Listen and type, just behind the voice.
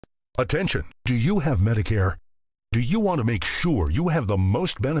Attention! Do you have Medicare? Do you want to make sure you have the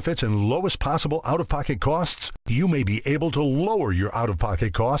most benefits and lowest possible out-of-pocket costs? You may be able to lower your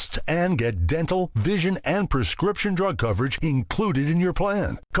out-of-pocket costs and get dental, vision, and prescription drug coverage included in your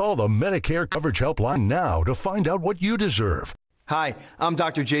plan. Call the Medicare Coverage Helpline now to find out what you deserve. Hi, I'm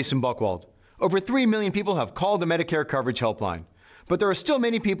Dr. Jason Buchwald. Over 3 million people have called the Medicare Coverage Helpline, but there are still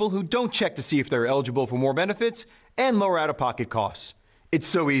many people who don't check to see if they're eligible for more benefits and lower out-of-pocket costs. It's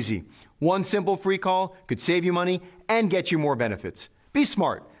so easy. One simple free call could save you money and get you more benefits. Be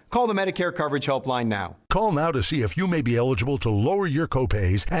smart. Call the Medicare Coverage Helpline now. Call now to see if you may be eligible to lower your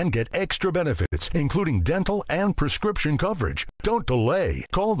copays and get extra benefits, including dental and prescription coverage. Don't delay.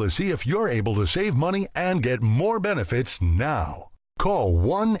 Call to see if you're able to save money and get more benefits now. Call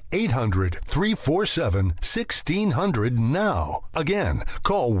 1-800-347-1600 now. Again,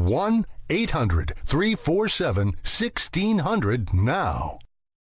 call 1-800-347-1600 now.